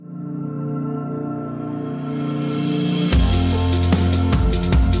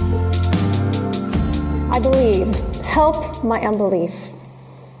help my unbelief.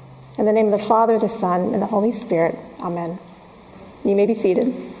 In the name of the Father, the Son, and the Holy Spirit. Amen. You may be seated.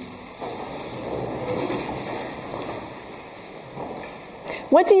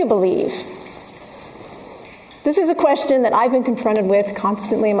 What do you believe? This is a question that I've been confronted with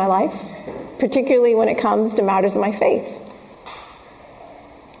constantly in my life, particularly when it comes to matters of my faith.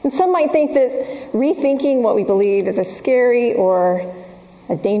 And some might think that rethinking what we believe is a scary or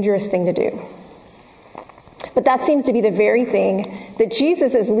a dangerous thing to do. But that seems to be the very thing that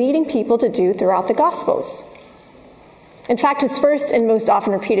Jesus is leading people to do throughout the Gospels. In fact, his first and most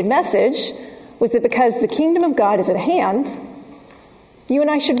often repeated message was that because the kingdom of God is at hand, you and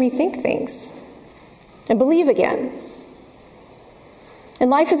I should rethink things and believe again. And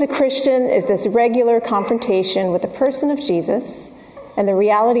life as a Christian is this regular confrontation with the person of Jesus and the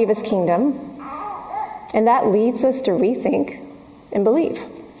reality of his kingdom, and that leads us to rethink and believe.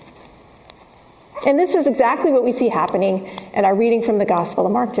 And this is exactly what we see happening in our reading from the Gospel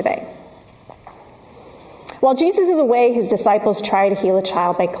of Mark today. While Jesus is away, his disciples try to heal a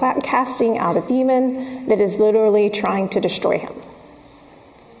child by casting out a demon that is literally trying to destroy him.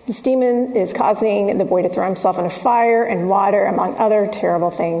 This demon is causing the boy to throw himself into fire and water, among other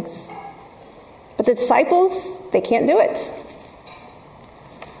terrible things. But the disciples, they can't do it.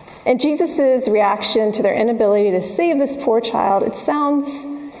 And Jesus' reaction to their inability to save this poor child, it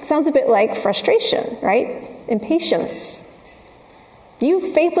sounds a bit like frustration, right? Impatience.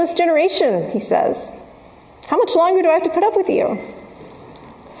 You faithless generation, he says. How much longer do I have to put up with you?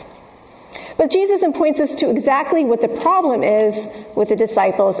 But Jesus then points us to exactly what the problem is with the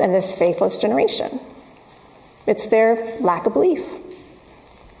disciples and this faithless generation. It's their lack of belief.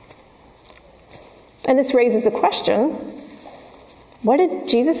 And this raises the question, what did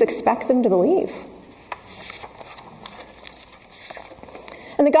Jesus expect them to believe?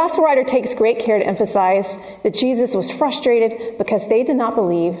 And the gospel writer takes great care to emphasize that Jesus was frustrated because they did not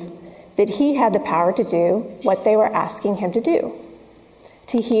believe that he had the power to do what they were asking him to do,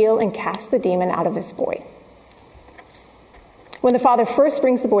 to heal and cast the demon out of this boy. When the father first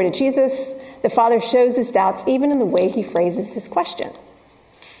brings the boy to Jesus, the father shows his doubts even in the way he phrases his question.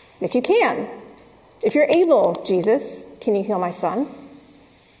 If you can, if you're able, Jesus, can you heal my son?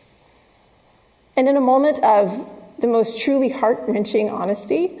 And in a moment of the most truly heart-wrenching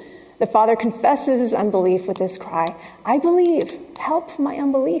honesty, the father confesses his unbelief with this cry, I believe, help my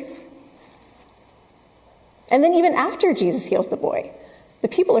unbelief. And then even after Jesus heals the boy, the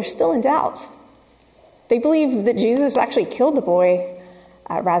people are still in doubt. They believe that Jesus actually killed the boy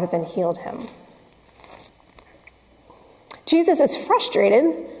rather than healed him. Jesus is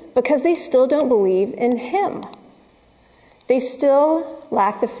frustrated because they still don't believe in him. They still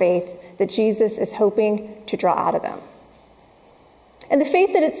lack the faith that Jesus is hoping to draw out of them. And the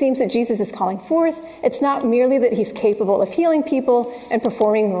faith that it seems that Jesus is calling forth, it's not merely that he's capable of healing people and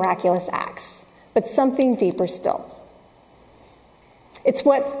performing miraculous acts, but something deeper still. It's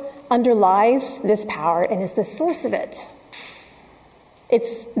what underlies this power and is the source of it.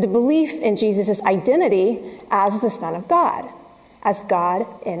 It's the belief in Jesus' identity as the Son of God, as God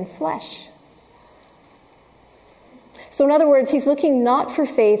in flesh. So in other words, he's looking not for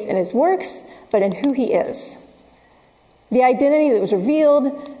faith in his works, but in who he is. The identity that was revealed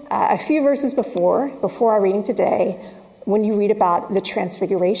a few verses before our reading today, when you read about the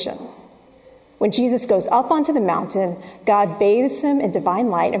transfiguration. When Jesus goes up onto the mountain, God bathes him in divine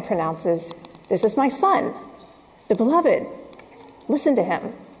light and pronounces, "This is my son, the beloved. Listen to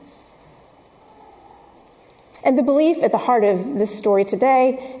him." And the belief at the heart of this story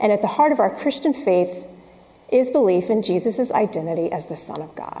today and at the heart of our Christian faith is belief in Jesus' identity as the Son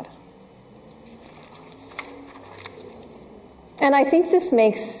of God. And I think this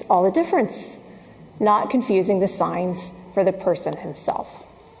makes all the difference, not confusing the signs for the person himself.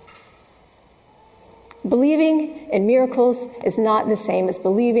 Believing in miracles is not the same as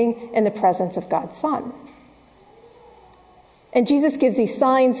believing in the presence of God's Son. And Jesus gives these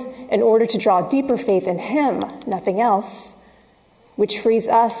signs in order to draw deeper faith in him, nothing else, which frees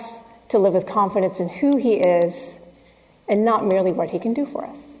us to live with confidence in who he is and not merely what he can do for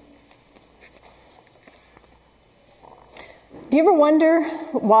us. Do you ever wonder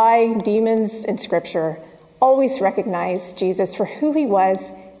why demons in Scripture always recognized Jesus for who he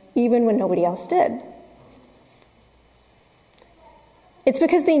was, even when nobody else did? It's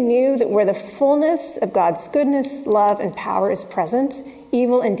because they knew that where the fullness of God's goodness, love, and power is present,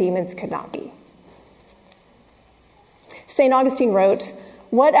 evil and demons could not be. St. Augustine wrote,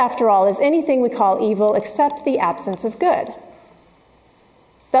 "What, after all, is anything we call evil except the absence of good?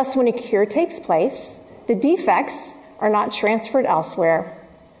 Thus, when a cure takes place, the defects are not transferred elsewhere,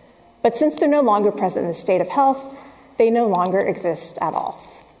 but since they're no longer present in the state of health, they no longer exist at all.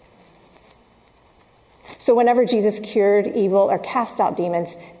 So whenever Jesus cured evil or cast out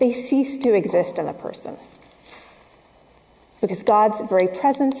demons, they ceased to exist in the person, because God's very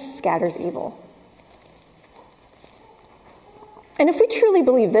presence scatters evil. And if we truly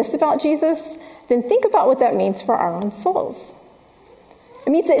believe this about Jesus, then think about what that means for our own souls. It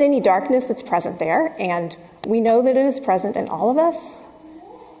means that any darkness that's present there, and we know that it is present in all of us,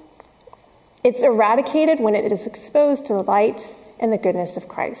 it's eradicated when it is exposed to the light and the goodness of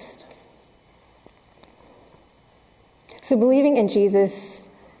Christ. So believing in Jesus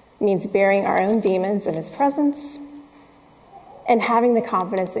means bearing our own demons in his presence and having the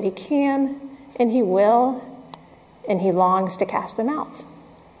confidence that he can and he will and he longs to cast them out.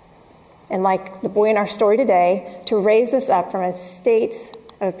 And like the boy in our story today, to raise us up from a state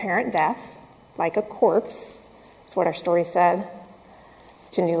of apparent death, like a corpse, is what our story said,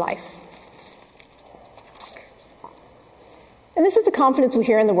 to new life. And this is the confidence we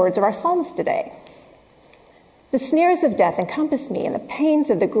hear in the words of our psalmist today. The snares of death encompassed me, and the pains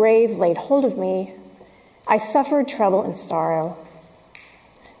of the grave laid hold of me. I suffered trouble and sorrow.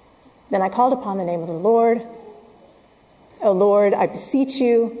 Then I called upon the name of the Lord. O Lord, I beseech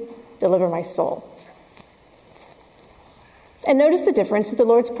you, deliver my soul. And notice the difference that the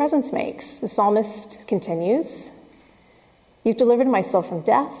Lord's presence makes. The psalmist continues, you've delivered my soul from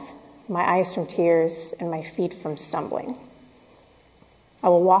death, my eyes from tears, and my feet from stumbling. I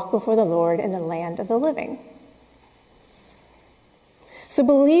will walk before the Lord in the land of the living. So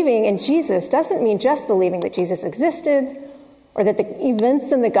believing in Jesus doesn't mean just believing that Jesus existed or that the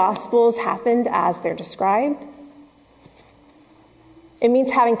events in the Gospels happened as they're described. It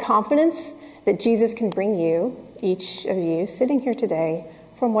means having confidence that Jesus can bring you, each of you sitting here today,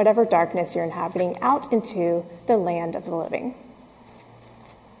 from whatever darkness you're inhabiting out into the land of the living.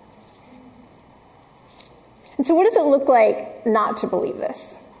 And so what does it look like not to believe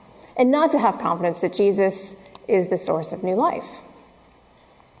this and not to have confidence that Jesus is the source of new life?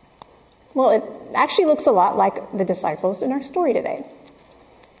 Well, it actually looks a lot like the disciples in our story today.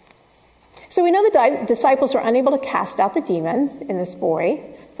 So we know the disciples were unable to cast out the demon in this boy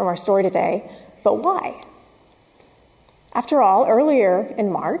from our story today, but why? After all, earlier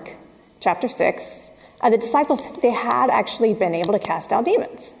in Mark chapter 6, the disciples, they had actually been able to cast out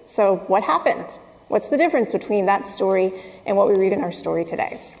demons. So what happened? What's the difference between that story and what we read in our story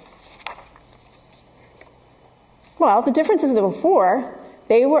today? Well, the difference is that before,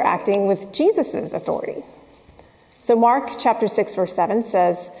 they were acting with Jesus' authority. So Mark chapter 6, verse 7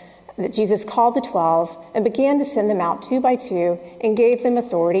 says that Jesus called the 12 and began to send them out 2 by 2 and gave them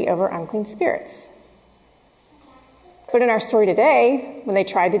authority over unclean spirits. But in our story today, when they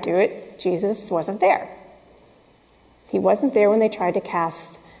tried to do it, Jesus wasn't there. He wasn't there when they tried to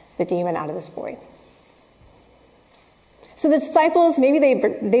cast the demon out of this boy. So the disciples, maybe they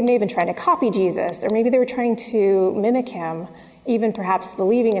may have been trying to copy Jesus, or maybe they were trying to mimic him, even perhaps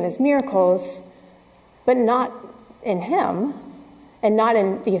believing in his miracles, but not in him, and not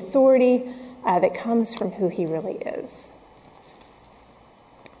in the authority that comes from who he really is.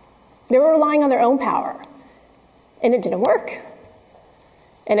 They were relying on their own power, and it didn't work.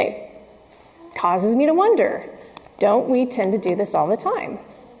 And it causes me to wonder, don't we tend to do this all the time?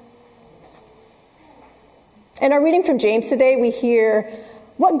 In our reading from James today, we hear,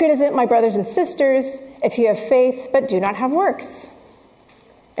 what good is it, my brothers and sisters, if you have faith but do not have works?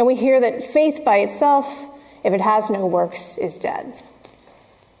 And we hear that faith by itself, if it has no works, is dead.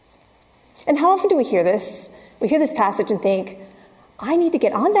 And how often do we hear this? We hear this passage and think, I need to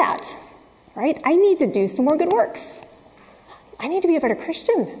get on that, right? I need to do some more good works. I need to be a better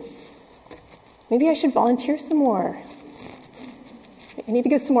Christian. Maybe I should volunteer some more. I need to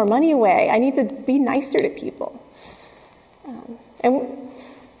give some more money away. I need to be nicer to people.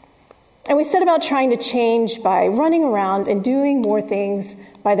 And we set about trying to change by running around and doing more things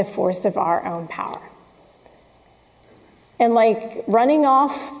by the force of our own power. And like running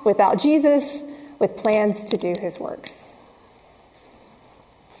off without Jesus with plans to do his works.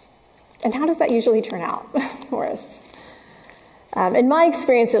 And how does that usually turn out for us? In my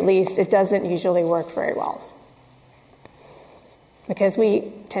experience, at least, it doesn't usually work very well. Because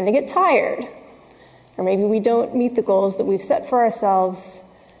we tend to get tired, or maybe we don't meet the goals that we've set for ourselves,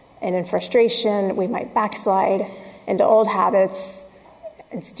 and in frustration, we might backslide into old habits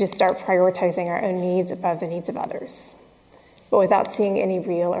and just start prioritizing our own needs above the needs of others, but without seeing any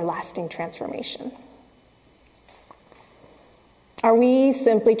real or lasting transformation. Are we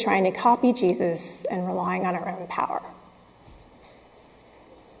simply trying to copy Jesus and relying on our own power?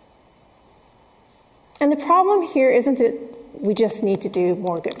 And the problem here isn't that we just need to do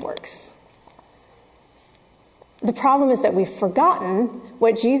more good works. The problem is that we've forgotten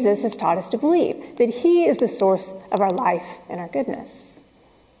what Jesus has taught us to believe, that he is the source of our life and our goodness.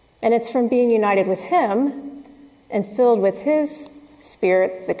 And it's from being united with him and filled with his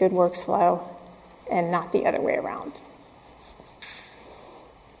Spirit that good works flow, and not the other way around.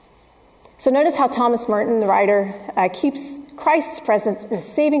 So notice how Thomas Merton, the writer, keeps Christ's presence and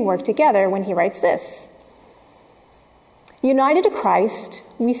saving work together when he writes this. United to Christ,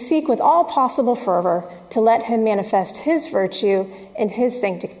 we seek with all possible fervor to let him manifest his virtue and his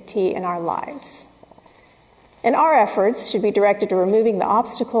sanctity in our lives. And our efforts should be directed to removing the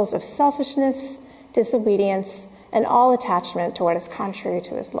obstacles of selfishness, disobedience, and all attachment to what is contrary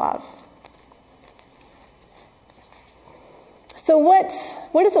to his love. So what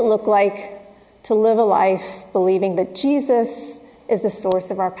does it look like to live a life believing that Jesus is the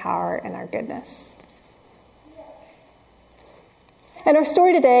source of our power and our goodness? In our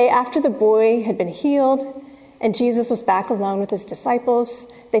story today, after the boy had been healed and Jesus was back alone with his disciples,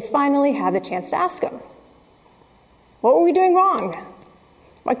 they finally had the chance to ask him, what were we doing wrong?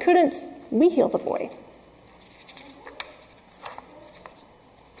 Why couldn't we heal the boy?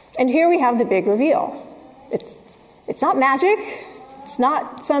 And here we have the big reveal. It's not magic. It's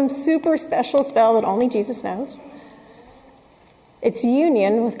not some super special spell that only Jesus knows. It's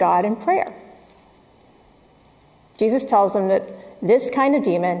union with God in prayer. Jesus tells them that this kind of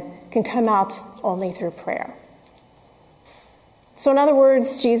demon can come out only through prayer. So in other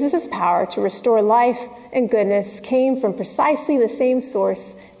words, Jesus' power to restore life and goodness came from precisely the same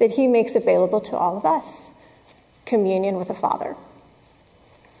source that he makes available to all of us, communion with the Father.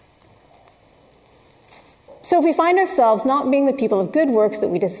 So if we find ourselves not being the people of good works that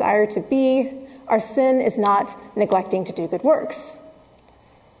we desire to be, our sin is not neglecting to do good works.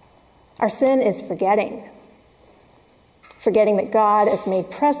 Our sin is forgetting that God is made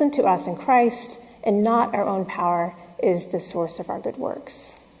present to us in Christ and not our own power is the source of our good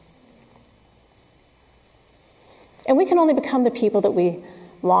works. And we can only become the people that we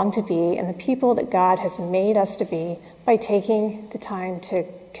long to be and the people that God has made us to be by taking the time to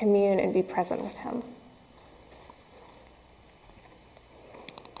commune and be present with him.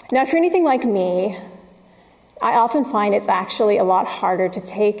 Now, if you're anything like me, I often find it's actually a lot harder to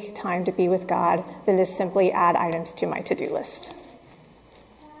take time to be with God than to simply add items to my to-do list.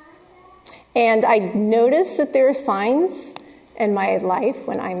 And I notice that there are signs in my life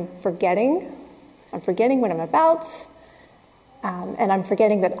when I'm forgetting what I'm about, and I'm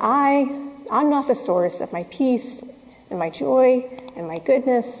forgetting that I'm not the source of my peace and my joy and my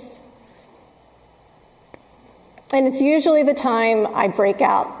goodness. And it's usually the time I break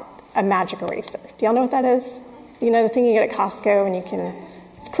out a magic eraser. Do y'all know what that is? You know, the thing you get at Costco and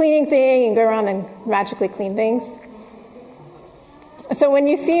it's a cleaning thing, you can go around and magically clean things. So when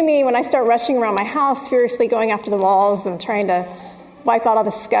you see me, when I start rushing around my house, furiously going after the walls and trying to wipe out all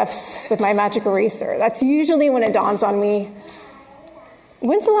the scuffs with my magic eraser, that's usually when it dawns on me,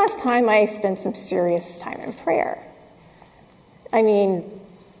 when's the last time I spent some serious time in prayer? I mean,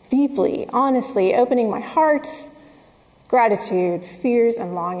 deeply, honestly, opening my heart, gratitude, fears,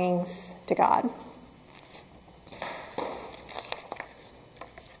 and longings to God.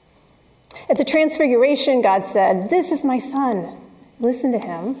 At the Transfiguration, God said, "This is my son. Listen to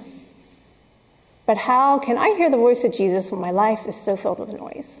him." But how can I hear the voice of Jesus when my life is so filled with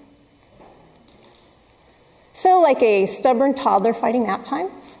noise? So, like a stubborn toddler fighting nap time,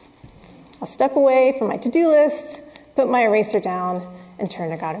 I'll step away from my to-do list, put my eraser down, and turn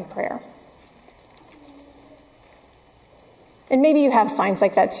to God in prayer. And maybe you have signs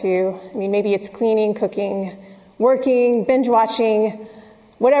like that too. I mean, maybe it's cleaning, cooking, working, binge watching,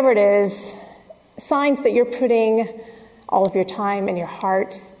 whatever it is, signs that you're putting all of your time and your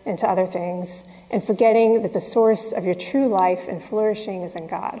heart into other things and forgetting that the source of your true life and flourishing is in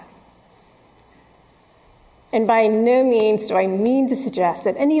God. And by no means do I mean to suggest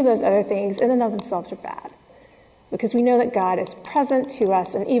that any of those other things in and of themselves are bad, because we know that God is present to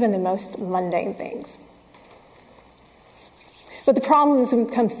us in even the most mundane things. But the problem is we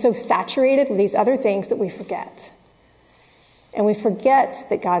become so saturated with these other things that we forget. And we forget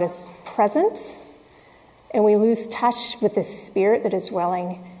that God is present, and we lose touch with the Spirit that is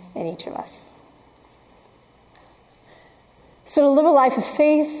dwelling in each of us. So to live a life of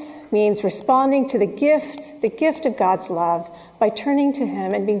faith means responding to the gift of God's love by turning to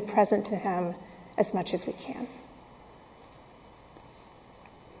him and being present to him as much as we can.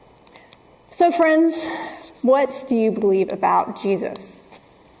 So friends, what do you believe about Jesus?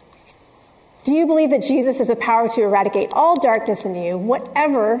 Do you believe that Jesus has the power to eradicate all darkness in you,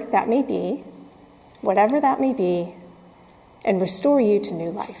 whatever that may be, and restore you to new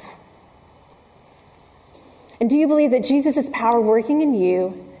life? And do you believe that Jesus' power working in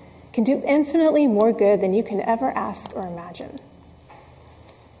you can do infinitely more good than you can ever ask or imagine?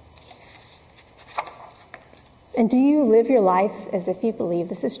 And do you live your life as if you believe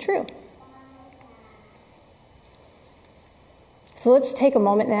this is true? So let's take a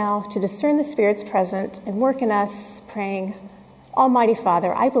moment now to discern the Spirit's presence and work in us, praying, Almighty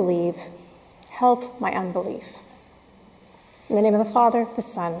Father, I believe, help my unbelief. In the name of the Father, the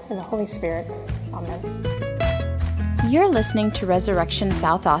Son, and the Holy Spirit. Amen. You're listening to Resurrection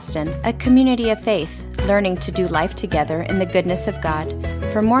South Austin, a community of faith, learning to do life together in the goodness of God.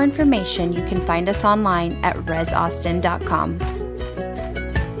 For more information, you can find us online at resaustin.com.